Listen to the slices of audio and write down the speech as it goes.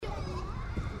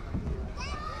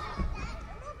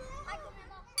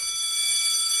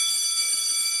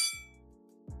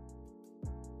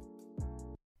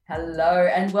Hello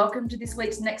and welcome to this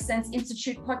week's Next Sense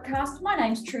Institute podcast. My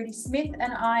name's Trudy Smith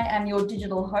and I am your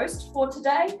digital host for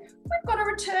today. We've got a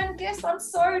return guest. I'm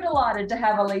so delighted to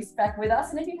have Elise back with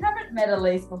us. And if you haven't met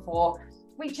Elise before,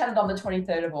 we chatted on the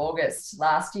 23rd of August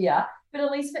last year. But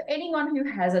Elise, for anyone who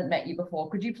hasn't met you before,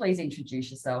 could you please introduce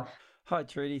yourself? Hi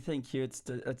Trudy, thank you. It's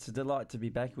a delight to be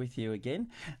back with you again.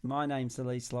 My name's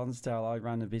Elise Lonsdale. I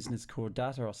run a business called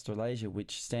Data Australasia,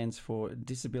 which stands for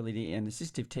Disability and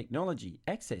Assistive Technology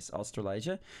Access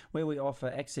Australasia, where we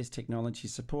offer access technology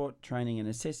support, training and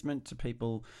assessment to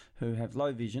people who have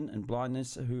low vision and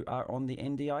blindness who are on the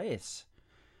NDIS.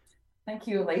 Thank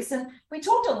you, Elise. And we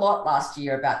talked a lot last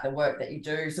year about the work that you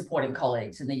do supporting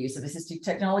colleagues in the use of assistive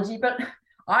technology, but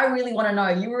I really want to know,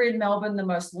 you were in Melbourne, the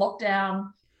most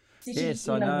lockdown city Yes,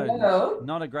 I in the know. world.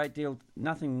 Not a great deal,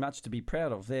 nothing much to be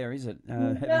proud of there, is it?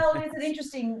 Well, it's an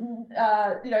interesting,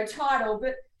 title,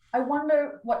 but I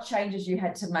wonder what changes you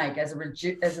had to make as a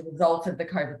result of the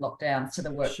COVID lockdowns to the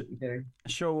work Sh- that you do.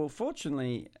 Sure. Well,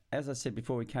 fortunately, as I said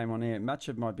before we came on air, much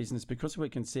of my business, because we're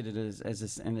considered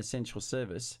an essential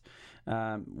service,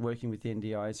 working with the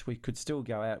NDIS, we could still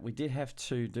go out. We did have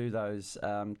to do those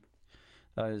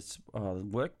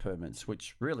work permits,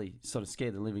 which really sort of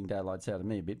scared the living daylights out of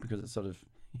me a bit, because it's sort of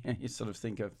you sort of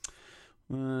think of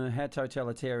how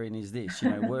totalitarian is this,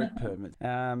 work permit,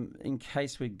 in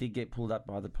case we did get pulled up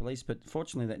by the police. But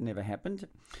fortunately, that never happened.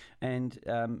 And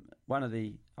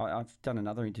I've done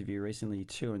another interview recently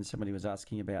too, and somebody was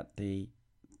asking about the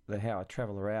how I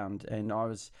travel around, and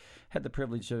had the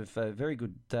privilege of a very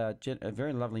good, a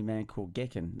very lovely man called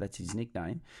Gekken. That's his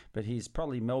nickname, but he's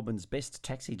probably Melbourne's best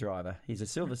taxi driver. He's a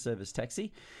silver service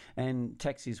taxi, and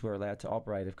taxis were allowed to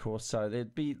operate, of course. So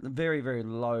there'd be very, very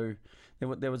low.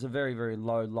 There was a very, very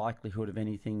low likelihood of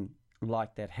anything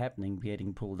like that happening,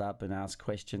 getting pulled up and asked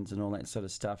questions and all that sort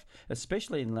of stuff.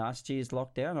 Especially in last year's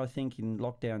lockdown, I think in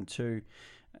lockdown 2.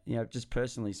 Just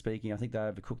personally speaking, I think they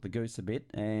overcooked the goose a bit,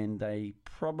 and they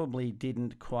probably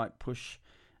didn't quite push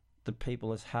the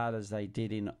people as hard as they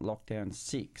did in lockdown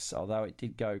 6, although it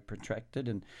did go protracted.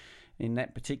 And in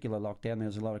that particular lockdown, there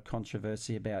was a lot of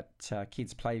controversy about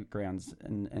kids' playgrounds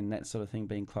and that sort of thing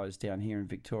being closed down here in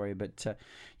Victoria. But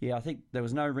I think there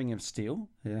was no ring of steel.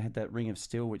 They had that ring of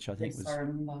steel, which I think Yes, I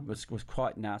remember. was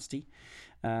quite nasty.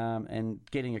 And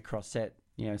getting across that,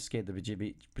 scared the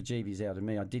bejeebies out of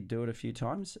me. I did do it a few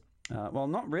times. Well,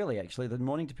 not really, actually. The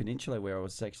Mornington Peninsula, where I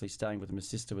was actually staying with my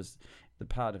sister, was the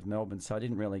part of Melbourne, so I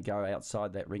didn't really go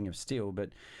outside that ring of steel. But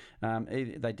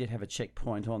they did have a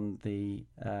checkpoint on the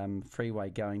freeway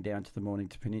going down to the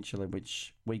Mornington Peninsula,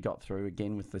 which we got through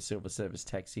again with the silver service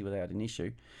taxi without an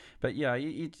issue. But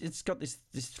it's got this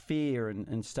fear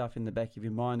and stuff in the back of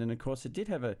your mind, and of course it did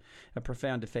have a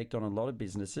profound effect on a lot of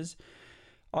businesses.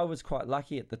 I was quite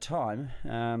lucky at the time,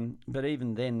 but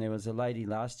even then, there was a lady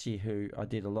last year who I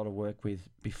did a lot of work with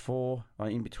before,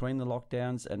 in between the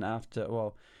lockdowns and after.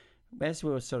 Well, as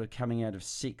we were sort of coming out of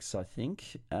 6, I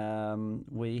think,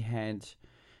 we had.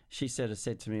 She said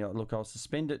to me, "Look, I'll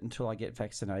suspend it until I get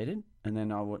vaccinated, and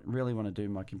then I would really want to do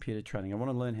my computer training. I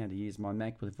want to learn how to use my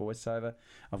Mac with VoiceOver.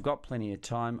 I've got plenty of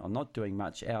time. I'm not doing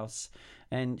much else."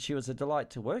 And she was a delight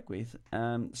to work with.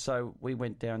 So we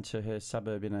went down to her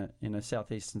suburb in a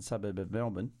southeastern suburb of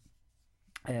Melbourne,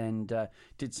 and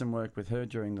did some work with her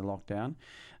during the lockdown.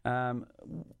 Um,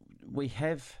 we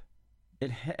have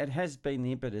it has been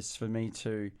the impetus for me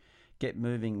to get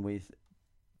moving with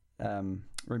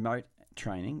remote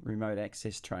training, remote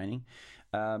access training.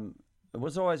 It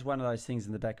was always one of those things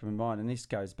in the back of my mind, and this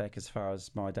goes back as far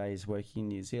as my days working in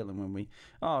New Zealand when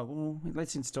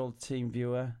let's install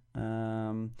TeamViewer,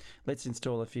 let's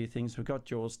install a few things. We've got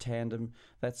JAWS Tandem,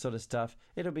 that sort of stuff.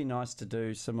 It'll be nice to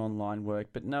do some online work,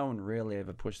 but no one really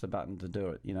ever pushed the button to do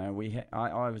it.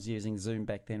 I was using Zoom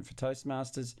back then for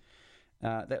Toastmasters.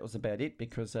 That was about it,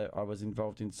 because I was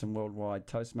involved in some worldwide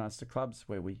Toastmaster clubs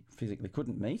where we physically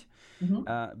couldn't meet.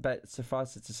 Mhm. But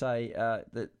suffice it to say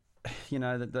that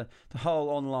the whole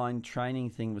online training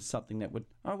thing was something that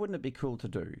wouldn't it be cool to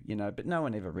do, but no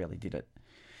one ever really did it.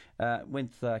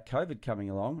 With COVID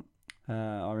coming along,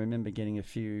 I remember getting a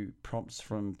few prompts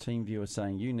from TeamViewer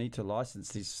saying, you need to license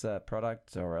this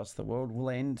product or else the world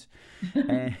will end.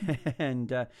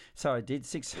 and so I did.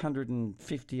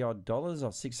 $650 odd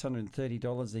or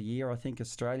 $630 a year, I think,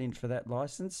 Australian, for that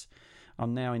license.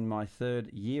 I'm now in my 3rd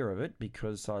year of it,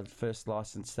 because I first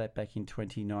licensed that back in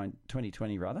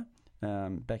 2020 rather.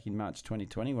 Back in March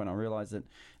 2020, when I realised that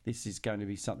this is going to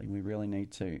be something we really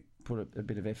need to put a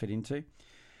bit of effort into.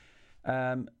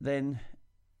 Then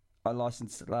I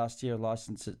licensed it last year. I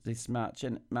licensed it this March,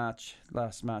 and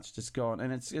last March just gone,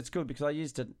 and it's good because I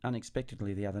used it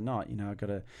unexpectedly the other night. I got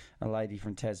a lady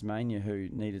from Tasmania who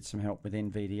needed some help with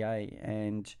NVDA,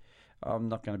 and I'm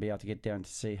not going to be able to get down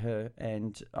to see her,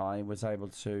 and I was able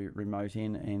to remote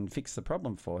in and fix the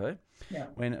problem for her. Yeah.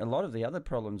 When a lot of the other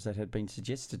problems that had been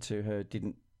suggested to her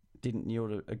didn't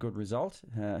yield a good result.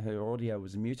 Her audio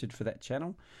was muted for that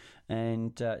channel,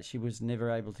 and she was never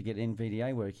able to get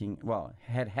NVDA working. Well,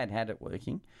 had it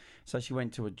working, so she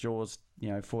went to a JAWS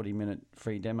 40-minute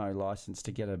free demo license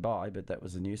to get her by, but that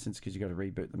was a nuisance because you got to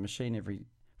reboot the machine every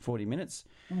 40 minutes.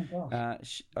 Oh my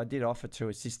gosh. I did offer to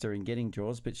assist her in getting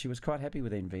JAWS, but she was quite happy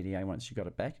with NVDA once she got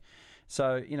it back.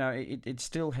 So it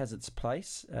still has its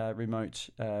place, remote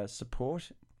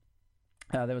support.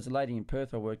 There was a lady in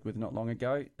Perth I worked with not long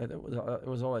ago. It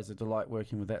was always a delight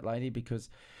working with that lady because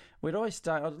we'd always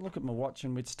stay. I'd look at my watch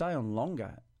and we'd stay on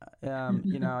longer.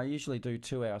 I usually do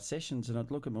 2-hour sessions, and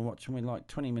I'd look at my watch and we're like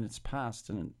 20 minutes past,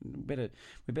 and we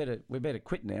better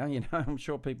quit now. I'm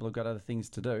sure people have got other things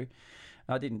to do.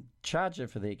 I didn't charge her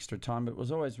for the extra time, but it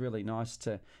was always really nice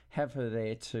to have her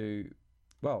there to.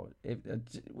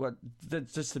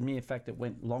 Just the mere fact it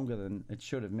went longer than it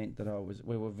should have meant that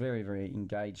we were very, very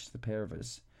engaged, the pair of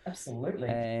us. Absolutely.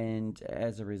 And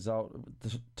as a result,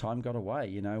 the time got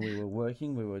away. We were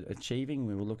working, we were achieving,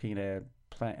 we were looking at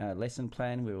our lesson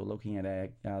plan, we were looking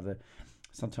at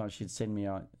sometimes she'd send me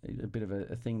a bit of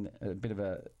a thing, a bit of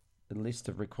a list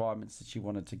of requirements that she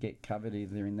wanted to get covered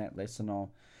either in that lesson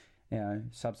or,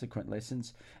 subsequent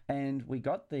lessons. And we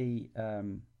got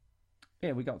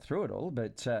we got through it all,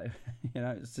 but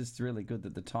it's just really good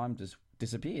that the time just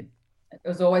disappeared. It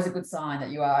was always a good sign that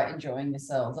you are enjoying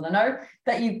yourselves. And I know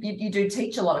that you do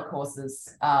teach a lot of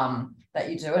courses that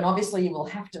you do, and obviously you will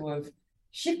have to have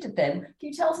shifted them. Can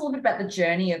you tell us a little bit about the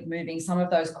journey of moving some of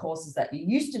those courses that you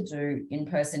used to do in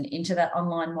person into that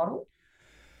online model?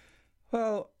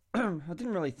 Well, I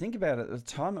didn't really think about it at the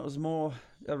time. It was more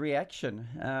a reaction.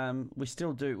 We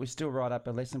still write up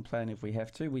a lesson plan if we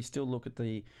have to. We still look at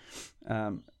the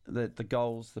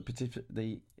goals,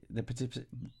 the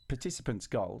participants'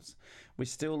 goals. We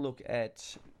still look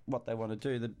at what they want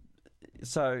to do.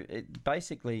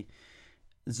 Basically,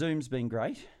 Zoom's been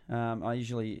great.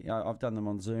 I've done them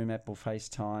on Zoom, Apple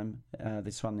FaceTime.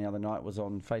 This one the other night was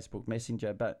on Facebook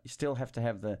Messenger, but you still have to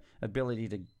have the ability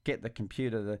to get the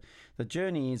computer. The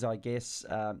journey is, I guess,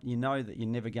 that you're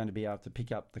never going to be able to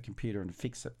pick up the computer and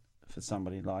fix it for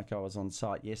somebody. Like I was on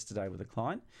site yesterday with a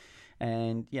client,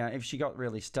 and if she got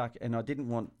really stuck, and I didn't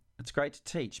want. It's great to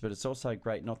teach, but it's also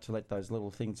great not to let those little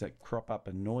things that crop up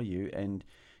annoy you and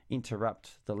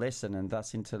interrupt the lesson, and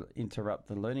thus interrupt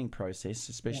the learning process,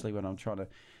 especially when I'm trying to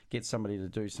get somebody to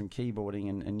do some keyboarding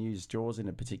and use JAWS in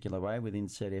a particular way with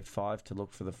insert F5 to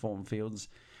look for the form fields,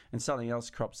 and something else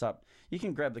crops up. You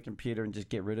can grab the computer and just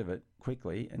get rid of it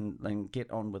quickly and get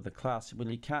on with the class. Well,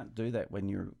 you can't do that when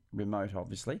you're remote,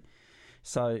 obviously.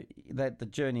 So that the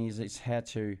journey is how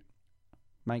to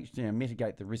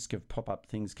mitigate the risk of pop-up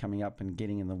things coming up and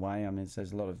getting in the way. I mean,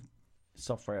 there's a lot of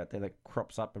software out there that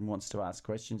crops up and wants to ask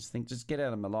questions. Think, just get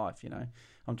out of my life.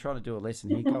 I'm trying to do a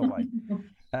lesson here. Go away.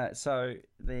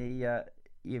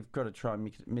 You've got to try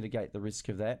and mitigate the risk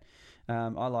of that.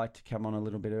 I like to come on a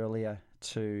little bit earlier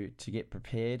to get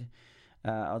prepared.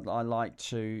 I like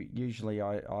to usually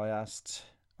I ask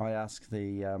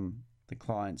the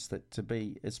clients that to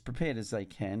be as prepared as they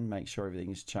can. Make sure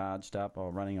everything is charged up or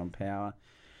running on power.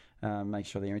 Make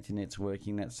sure their internet's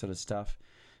working. That sort of stuff.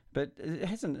 But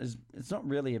it's not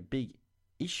really a big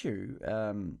issue.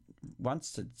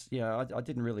 Once I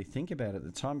didn't really think about it at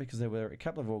the time because there were a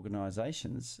couple of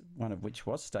organisations, one of which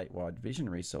was Statewide Vision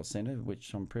Resource Centre,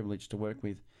 which I'm privileged to work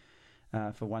with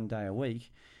for 1 day a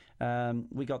week.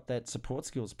 We got that support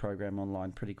skills program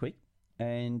online pretty quick.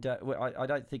 And I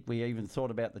don't think we even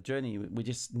thought about the journey. We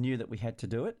just knew that we had to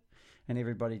do it, and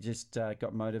everybody just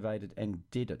got motivated and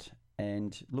did it.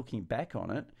 And looking back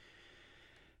on it,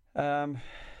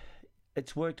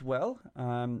 it's worked well.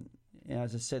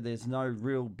 As I said, there's no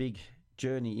real big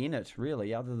journey in it,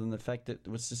 really, other than the fact that it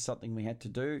was just something we had to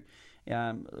do.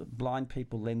 Blind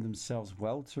people lend themselves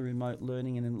well to remote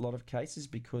learning in a lot of cases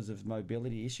because of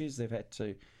mobility issues. They've had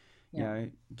to,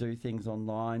 do things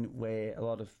online where a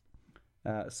lot of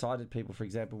sighted people, for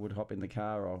example, would hop in the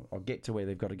car or get to where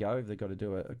they've got to go if they've got to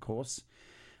do a course.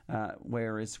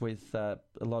 Whereas with a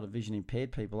lot of vision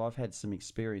impaired people, I've had some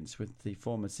experience with the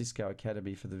former Cisco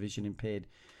Academy for the Vision Impaired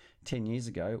 10 years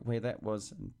ago, where that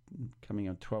was coming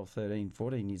on 12, 13,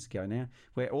 14 years ago now,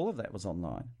 where all of that was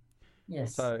online.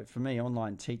 Yes. So for me,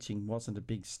 online teaching wasn't a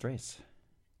big stress.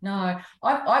 No,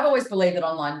 I've always believed that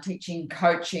online teaching,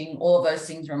 coaching, all of those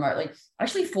things remotely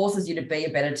actually forces you to be a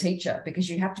better teacher, because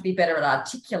you have to be better at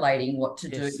articulating what to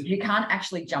do. Yes. You can't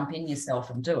actually jump in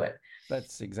yourself and do it.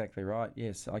 That's exactly right.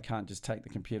 Yes, I can't just take the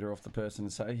computer off the person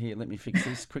and say, "Here, let me fix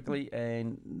this quickly,"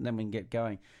 and then we can get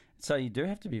going. So you do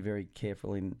have to be very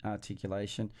careful in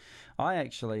articulation. I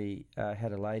actually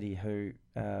had a lady who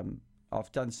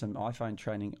I've done some iPhone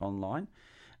training online,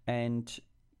 and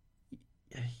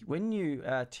when you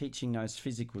are teaching those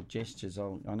physical gestures,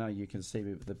 I know you can see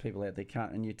the people out there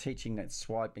can't, and you're teaching that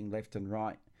swiping left and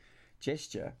right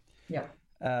gesture. Yeah.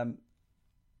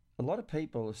 A lot of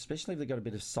people, especially if they've got a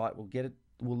bit of sight,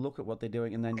 will look at what they're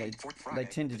doing, and then they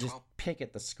tend to just peck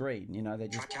at the screen. They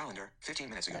just calendar 15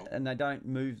 minutes ago, and they don't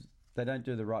move. They don't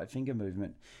do the right finger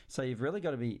movement. So you've really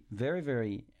got to be very,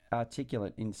 very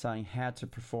articulate in saying how to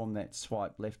perform that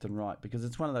swipe left and right, because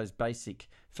it's one of those basic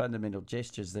fundamental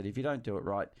gestures that if you don't do it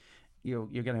right, you're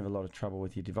going to have a lot of trouble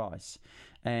with your device.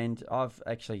 And I've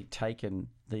actually taken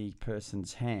the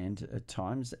person's hand at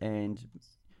times and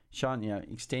shown,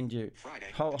 extend your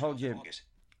hold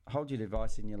your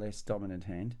device in your less dominant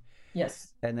hand.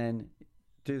 Yes. And then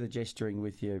do the gesturing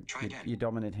with your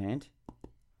dominant hand.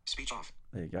 Speech off.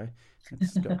 There you go.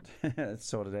 It's got it's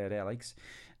sorted out, Alex.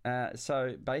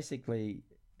 So basically,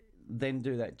 then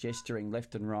do that gesturing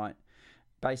left and right,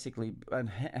 basically,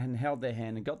 and held their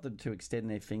hand and got them to extend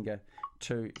their finger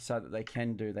so that they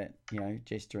can do that,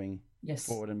 gesturing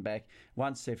forward and back.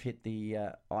 Once they've hit the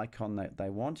icon that they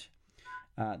want,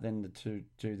 then to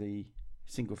do the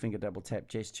single finger double tap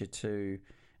gesture to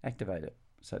activate it,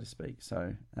 so to speak.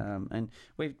 So, and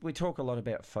we talk a lot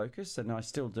about focus, and I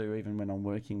still do even when I'm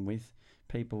working with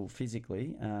people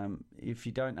physically. If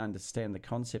you don't understand the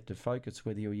concept of focus,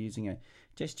 whether you're using a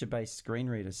gesture-based screen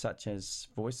reader such as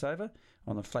VoiceOver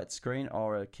on a flat screen,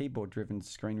 or a keyboard-driven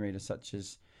screen reader such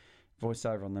as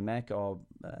VoiceOver on the Mac, or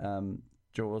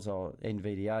JAWS or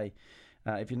NVDA,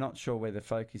 if you're not sure where the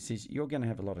focus is, you're going to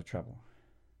have a lot of trouble.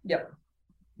 Yep.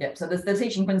 So the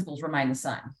teaching principles remain the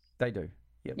same. They do.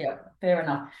 Yep. Fair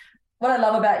enough. What I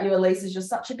love about you, Elise, is you're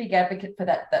such a big advocate for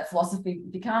that philosophy.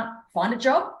 If you can't find a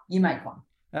job, you make one.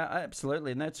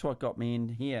 Absolutely, and that's what got me in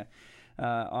here.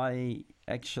 I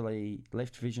actually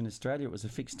left Vision Australia. It was a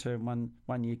fixed-term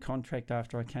one-year contract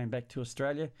after I came back to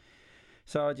Australia.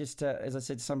 So I just, as I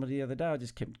said to somebody the other day, I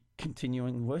just kept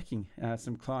continuing working. A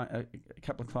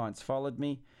couple of clients followed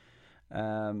me.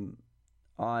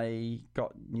 I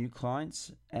got new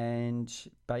clients, and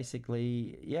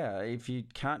basically, if you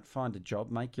can't find a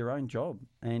job, make your own job.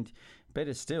 And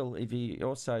better still, if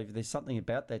there's something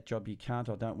about that job you can't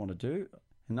or don't want to do,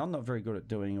 and I'm not very good at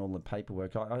doing all the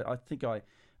paperwork. I think I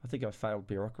failed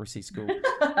bureaucracy school.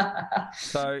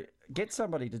 So get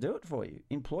somebody to do it for you.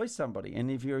 Employ somebody. And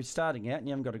if you're starting out and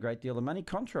you haven't got a great deal of money,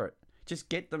 contra it. Just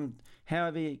get them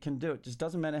however you can do it. Just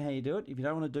doesn't matter how you do it. If you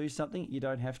don't want to do something, you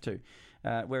don't have to.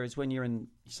 Whereas when you're in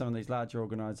some of these larger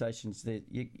organisations, they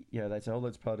say, "Oh,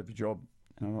 that's part of your job."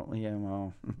 And I'm like, "Yeah,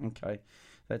 well, okay,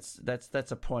 that's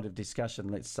a point of discussion,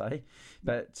 let's say."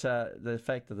 But the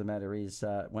fact of the matter is,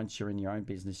 once you're in your own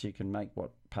business, you can make what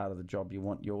part of the job you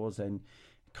want yours and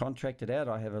contract it out.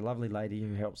 I have a lovely lady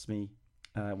who helps me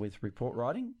with report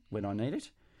writing when I need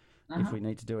it. If we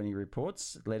need to do any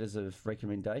reports, letters of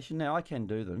recommendation. Now, I can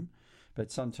do them,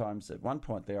 but sometimes at one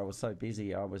point there I was so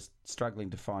busy I was struggling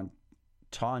to find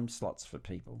time slots for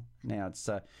people. Now, it's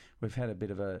we've had a bit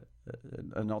of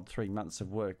an odd 3 months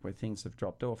of work where things have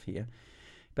dropped off here.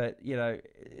 But,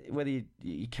 whether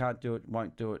you can't do it,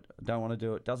 won't do it, don't want to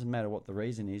do it, doesn't matter what the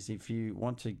reason is. If you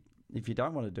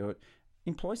don't want to do it,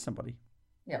 employ somebody.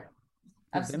 Yeah.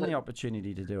 Give them the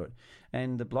opportunity to do it.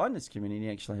 And the blindness community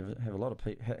actually have a lot of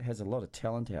has a lot of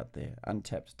talent out there,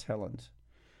 untapped talent.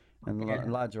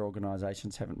 And larger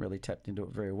organisations haven't really tapped into it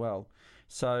very well.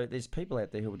 So there's people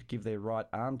out there who would give their right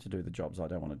arm to do the jobs I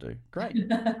don't want to do. Great. Give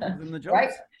them the jobs.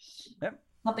 Great. Yep.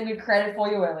 Something we've created for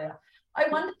you earlier. I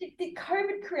wonder, did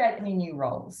COVID create any new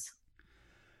roles?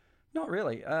 Not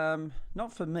really.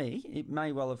 Not for me. It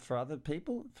may well have for other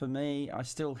people. For me, I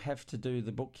still have to do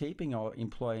the bookkeeping.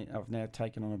 I've now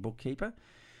taken on a bookkeeper.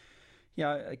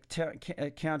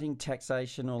 Accounting,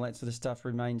 taxation, all that sort of stuff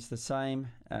remains the same.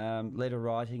 Letter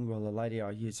writing, well, the lady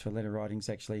I use for letter writing is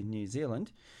actually in New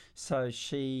Zealand. So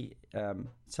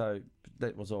so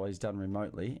that was always done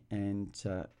remotely. And,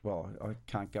 I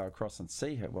can't go across and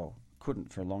see her. Well,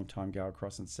 couldn't for a long time go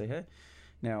across and see her.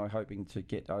 Now we're hoping to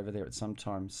get over there at some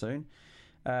time soon.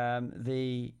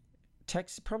 The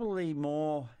tax, probably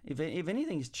more, if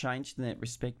anything's changed in that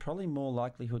respect, probably more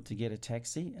likelihood to get a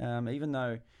taxi, even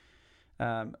though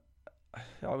I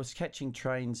was catching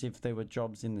trains if there were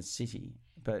jobs in the city.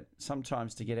 but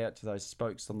sometimes to get out to those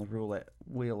spokes on the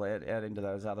wheel out into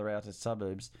those other outer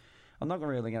suburbs, I'm not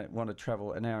really going to want to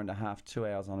travel an hour and a half, 2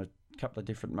 hours on a couple of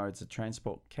different modes of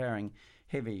transport carrying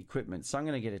heavy equipment. So I'm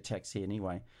going to get a taxi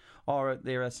anyway. Or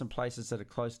there are some places that are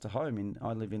close to home.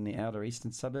 I live in the outer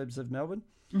eastern suburbs of Melbourne.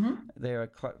 Mm-hmm. There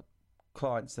are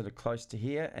clients that are close to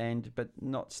here, but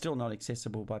still not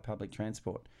accessible by public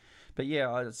transport. But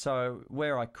yeah, so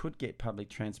where I could get public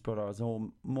transport, I was all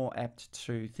more apt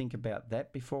to think about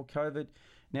that before COVID.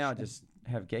 Now I just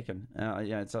have Gekken.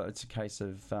 It's a case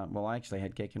of I actually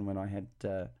had Gekken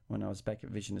when I was back at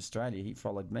Vision Australia. He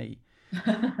followed me,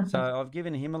 so I've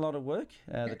given him a lot of work.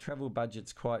 The travel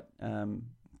budget's quite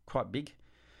big,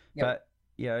 Yep. but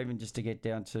even just to get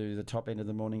down to the top end of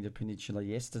the Mornington Peninsula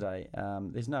yesterday,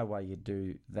 there's no way you'd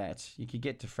do that. You could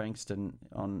get to Frankston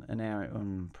on an hour,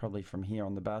 probably from here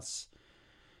on the bus,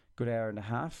 good hour and a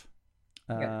half,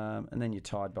 and then you're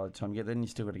tired by the time you get. Then you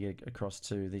still got to get across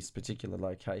to this particular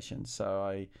location.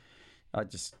 So I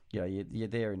just you're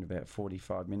there in about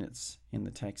 45 minutes in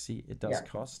the taxi. It does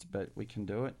cost, but we can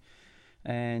do it.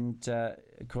 And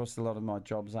of course, a lot of my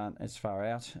jobs aren't as far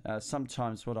out.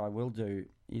 Sometimes what I will do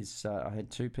is I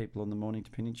had 2 people on the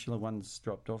Mornington Peninsula. One's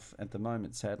dropped off at the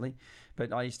moment, sadly,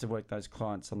 but I used to work those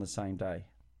clients on the same day,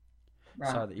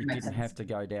 so that you didn't have to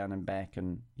go down and back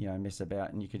and mess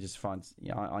about, and you could just find.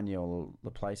 I knew all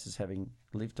the places, having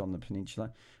lived on the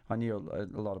peninsula. I knew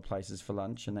a lot of places for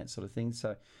lunch and that sort of thing,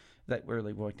 so that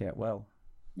really worked out well.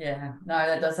 Yeah, no,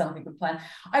 that does sound like a good plan.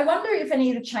 I wonder if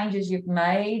any of the changes you've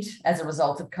made as a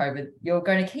result of COVID you're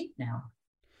going to keep now.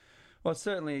 Well,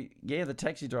 certainly, the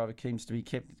taxi driver seems to be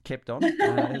kept on.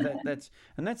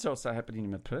 That's also happening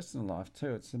in my personal life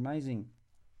too. It's amazing.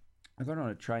 I got on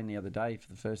a train the other day for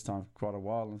the first time for quite a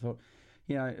while and thought,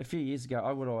 a few years ago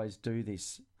I would always do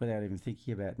this without even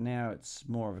thinking about it. Now it's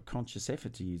more of a conscious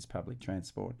effort to use public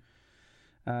transport.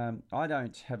 I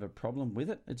don't have a problem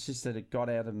with it. It's just that it got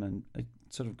out of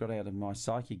my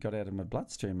psyche, got out of my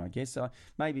bloodstream, I guess.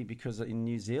 Maybe because in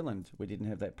New Zealand we didn't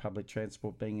have that public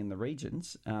transport being in the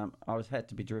regions. I had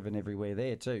to be driven everywhere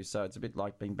there too, so it's a bit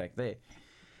like being back there.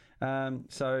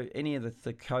 So any of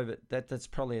the COVID, that's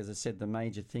probably, as I said, the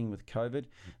major thing with COVID.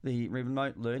 The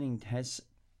remote learning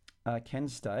can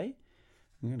stay.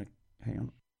 I'm going to hang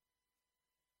on.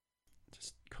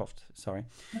 Just coughed. Sorry.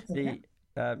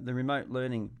 The remote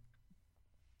learning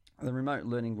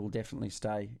will definitely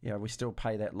stay. We still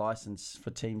pay that license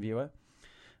for TeamViewer.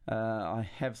 I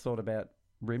have thought about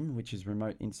RIM, which is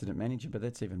Remote Incident Manager, but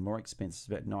that's even more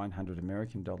expensive, about $900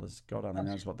 American. God only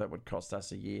knows what that would cost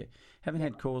us a year. Haven't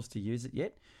had calls to use it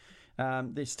yet.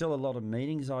 There's still a lot of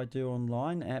meetings I do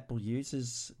online. The Apple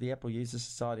Users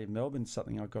Society of Melbourne is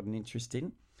something I've got an interest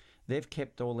in. They've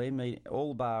kept all their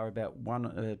all bar about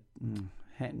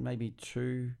maybe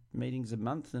 2 meetings a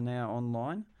month are now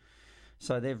online.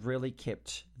 So they've really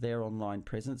kept their online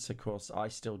presence. Of course, I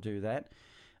still do that.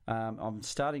 I'm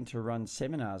starting to run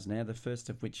seminars now, the first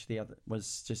of which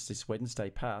was just this Wednesday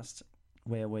past,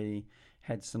 where we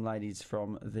had some ladies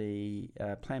from the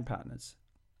Plan Partners.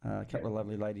 A couple of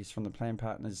lovely ladies from the Plan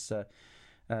Partners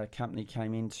company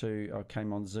came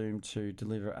on Zoom to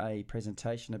deliver a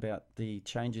presentation about the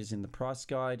changes in the price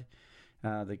guide,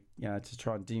 to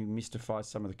try and demystify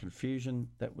some of the confusion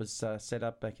that was set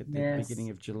up back at the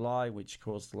beginning of July, which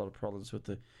caused a lot of problems with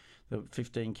the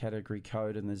 15 category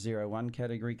code and the 01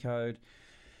 category code.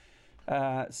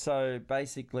 So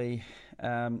basically,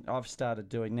 I've started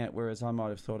doing that, whereas I might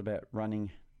have thought about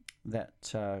running that,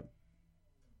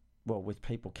 with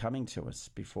people coming to us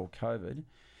before COVID.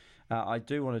 I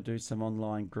do want to do some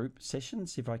online group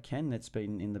sessions if I can. That's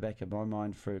been in the back of my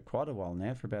mind for quite a while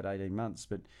now, for about 18 months.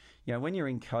 But when you're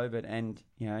in COVID, and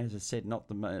as I said, not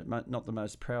the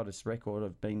most proudest record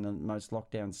of being the most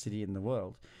lockdown city in the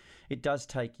world, it does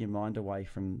take your mind away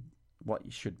from what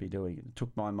you should be doing. It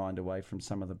took my mind away from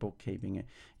some of the bookkeeping.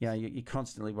 You're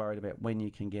constantly worried about when you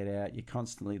can get out.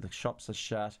 The shops are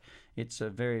shut. It's a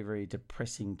very, very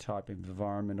depressing type of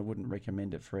environment. I wouldn't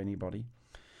recommend it for anybody.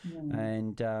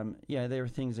 And there are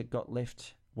things that got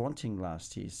left wanting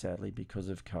last year, sadly, because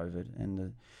of COVID.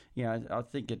 And I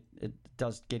think it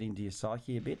does get into your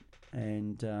psyche a bit.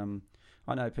 And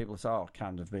I know people say, "Oh, it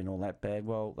can't have been all that bad."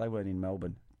 Well, they weren't in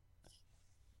Melbourne.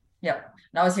 Yep.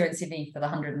 And I was here in Sydney for the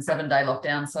 107-day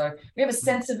lockdown, so we have a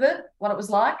sense of what it was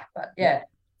like. But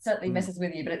certainly messes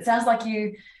with you. But it sounds like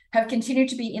you have continued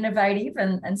to be innovative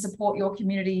and support your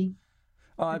community.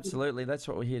 Oh, absolutely. That's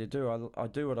what we're here to do. I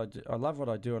do what I do. I love what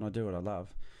I do, and I do what I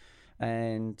love.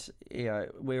 And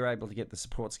we were able to get the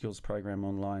support skills program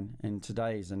online. And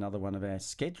today is another one of our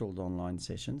scheduled online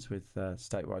sessions with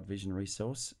Statewide Vision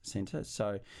Resource Centre.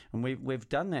 So, and we've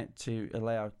done that to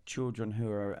allow children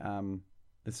who are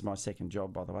this is my second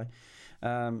job, by the way.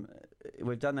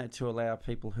 We've done that to allow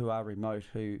people who are remote,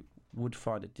 who would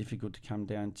find it difficult to come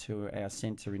down to our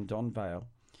centre in Donvale.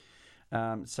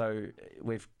 So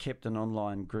we've kept an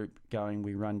online group going.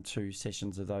 We run 2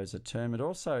 sessions of those a term. It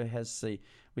also has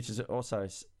which is also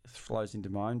flows into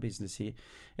my own business here,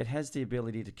 it has the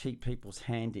ability to keep people's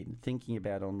hand in thinking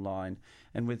about online.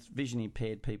 And with vision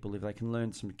impaired people, if they can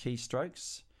learn some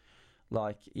keystrokes,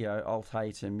 like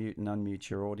Alt-A to mute and unmute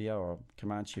your audio, or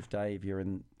Command-Shift-A if you're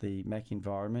in the Mac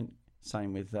environment.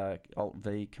 Same with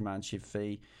Alt-V,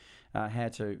 Command-Shift-V. How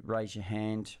to raise your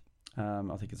hand,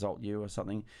 I think it's Alt-U or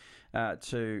something,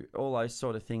 to all those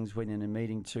sort of things when in a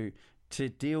meeting, to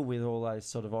deal with all those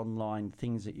sort of online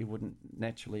things that you wouldn't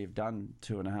naturally have done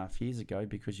 2.5 years ago,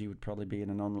 because you would probably be in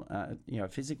an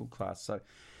physical class. So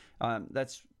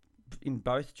that's in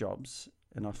both jobs.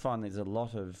 And I find there's a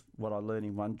lot of what I learn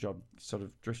in one job sort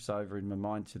of drifts over in my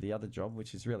mind to the other job,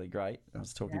 which is really great. I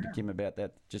was talking to Kim about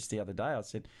that just the other day. I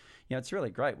said, it's really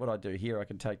great what I do here. I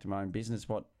can take to my own business.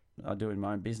 What I do in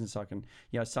my own business, I can,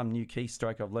 some new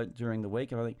keystroke I've learnt during the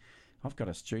week. And I think, I've got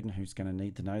a student who's going to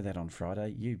need to know that on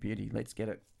Friday. You beauty, let's get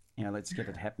it. Let's get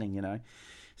it happening.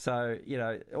 So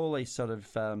all these sort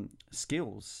of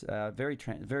skills, very.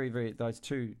 Those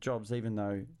 2 jobs, even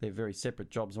though they're very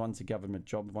separate jobs, one's a government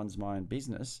job, one's my own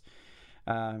business.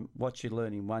 What you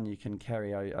learn in one, you can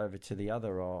carry over to the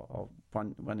other, or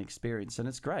one experience, and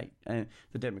it's great. And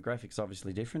the demographics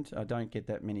obviously different. I don't get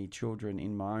that many children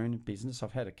in my own business.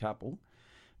 I've had a couple.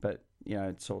 But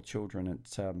it's all children.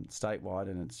 It's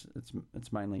statewide, and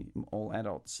it's mainly all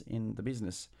adults in the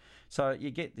business. So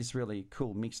you get this really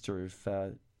cool mixture of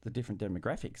the different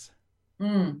demographics.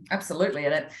 Absolutely,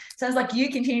 and it sounds like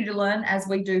you continue to learn as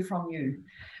we do from you.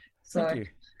 So. Thank you.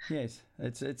 Yes,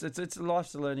 it's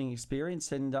life's a learning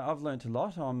experience, and I've learned a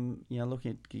lot. I'm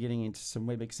looking at getting into some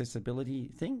web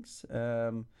accessibility things.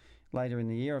 Later in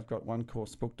the year, I've got one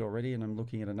course booked already, and I'm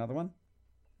looking at another one.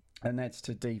 And that's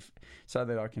so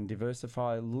that I can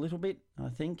diversify a little bit, I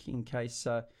think, in case,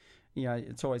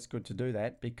 it's always good to do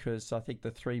that, because I think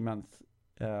the 3-month,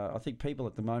 I think people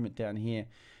at the moment down here,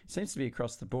 it seems to be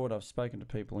across the board. I've spoken to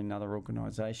people in other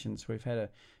organisations. We've had a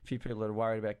few people that are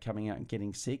worried about coming out and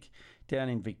getting sick. Down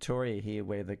in Victoria here,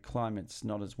 where the climate's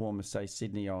not as warm as, say,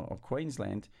 Sydney or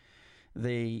Queensland,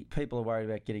 the people are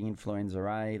worried about getting influenza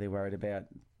A. They're worried about,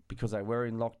 because they were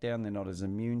in lockdown, they're not as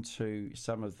immune to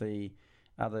some of the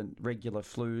other regular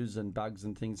flus and bugs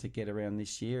and things that get around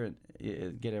this year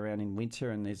and get around in winter,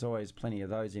 and there's always plenty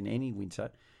of those in any winter.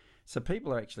 So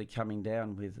people are actually coming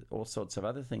down with all sorts of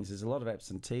other things. There's a lot of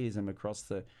absenteeism across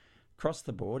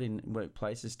the board in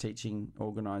workplaces, teaching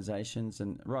organisations,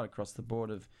 and right across the board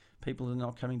of people who are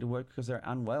not coming to work because they're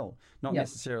unwell. Not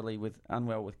necessarily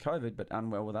unwell with COVID, but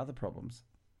unwell with other problems.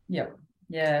 Yep.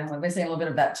 Yeah, well, we're seeing a little bit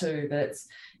of that too. But it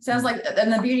sounds like,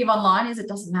 and the beauty of online is it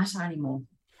doesn't matter anymore.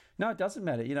 No, it doesn't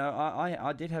matter.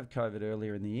 I did have COVID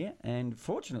earlier in the year, and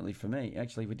fortunately for me,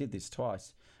 actually, we did this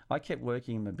twice. I kept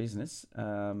working in my business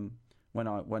when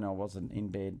I wasn't in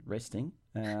bed resting,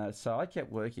 so I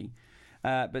kept working.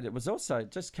 But it was also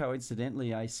just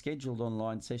coincidentally a scheduled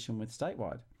online session with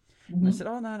Statewide. Mm-hmm. And I said,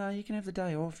 "Oh no, you can have the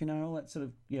day off." All that sort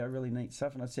of really neat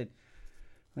stuff. And I said,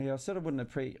 I sort of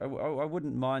I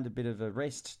wouldn't mind a bit of a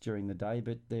rest during the day,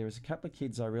 but there's a couple of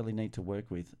kids I really need to work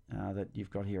with that you've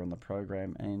got here on the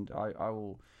program, and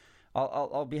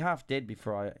I'll be half dead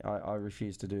before I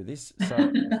refuse to do this. So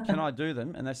can I do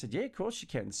them? And they said, yeah, of course you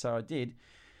can. So I did.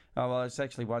 Well, it's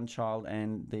actually one child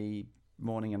and the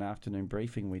morning and afternoon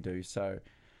briefing we do. So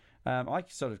I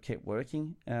sort of kept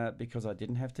working because I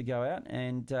didn't have to go out.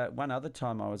 And one other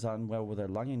time I was unwell with a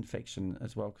lung infection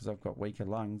as well, because I've got weaker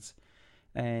lungs.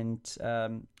 And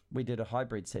we did a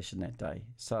hybrid session that day.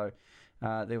 So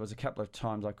there was a couple of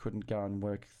times I couldn't go and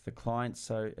work with the clients.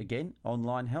 So again,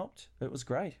 online helped. It was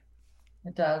great.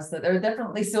 It does. There are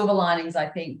definitely silver linings, I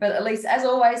think. But Elise, as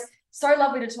always, so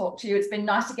lovely to talk to you. It's been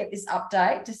nice to get this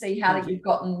update to see how you've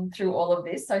gotten through all of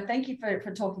this. So thank you for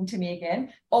talking to me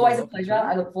again. Always a pleasure.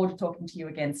 I look forward to talking to you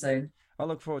again soon. I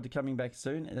look forward to coming back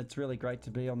soon. And it's really great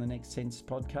to be on the Next Sense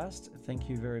podcast. Thank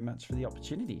you very much for the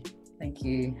opportunity. Thank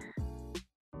you.